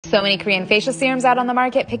So many Korean facial serums out on the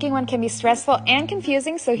market, picking one can be stressful and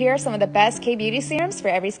confusing, so here are some of the best K-beauty serums for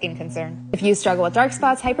every skin concern. If you struggle with dark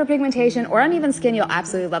spots, hyperpigmentation, or uneven skin, you'll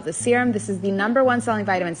absolutely love this serum. This is the #1 selling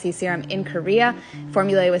vitamin C serum in Korea,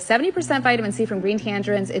 formulated with 70% vitamin C from green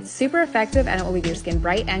tangerines. It's super effective and it will leave your skin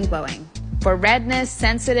bright and glowing. For redness,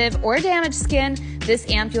 sensitive, or damaged skin, this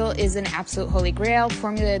ampule is an absolute holy grail,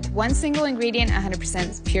 formulated with one single ingredient,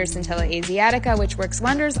 100% pure Centella asiatica, which works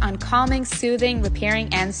wonders on calming, soothing, repairing,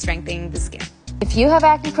 and strengthening the skin. If you have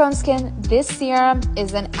acne-prone skin, this serum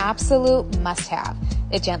is an absolute must-have.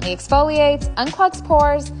 It gently exfoliates, unclogs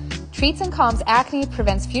pores, treats and calms acne,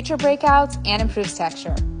 prevents future breakouts, and improves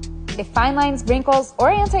texture. If fine lines, wrinkles, or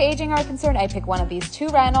anti-aging are concerned, I'd pick one of these two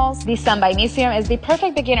retinols. The Sun by Me serum is the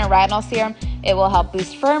perfect beginner retinol serum. It will help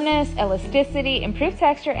boost firmness, elasticity, improve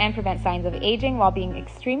texture, and prevent signs of aging while being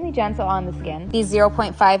extremely gentle on the skin. The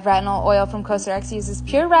 0.5 retinol oil from CosRx uses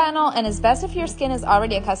pure retinol and is best if your skin is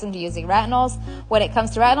already accustomed to using retinols. When it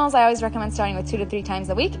comes to retinols, I always recommend starting with 2 to 3 times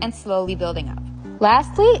a week and slowly building up.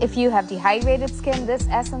 Lastly, if you have dehydrated skin, this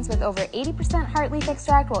essence with over 80% heart leaf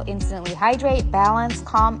extract will instantly hydrate, balance,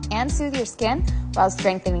 calm, and soothe your skin while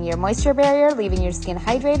strengthening your moisture barrier, leaving your skin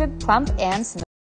hydrated, plump, and smooth.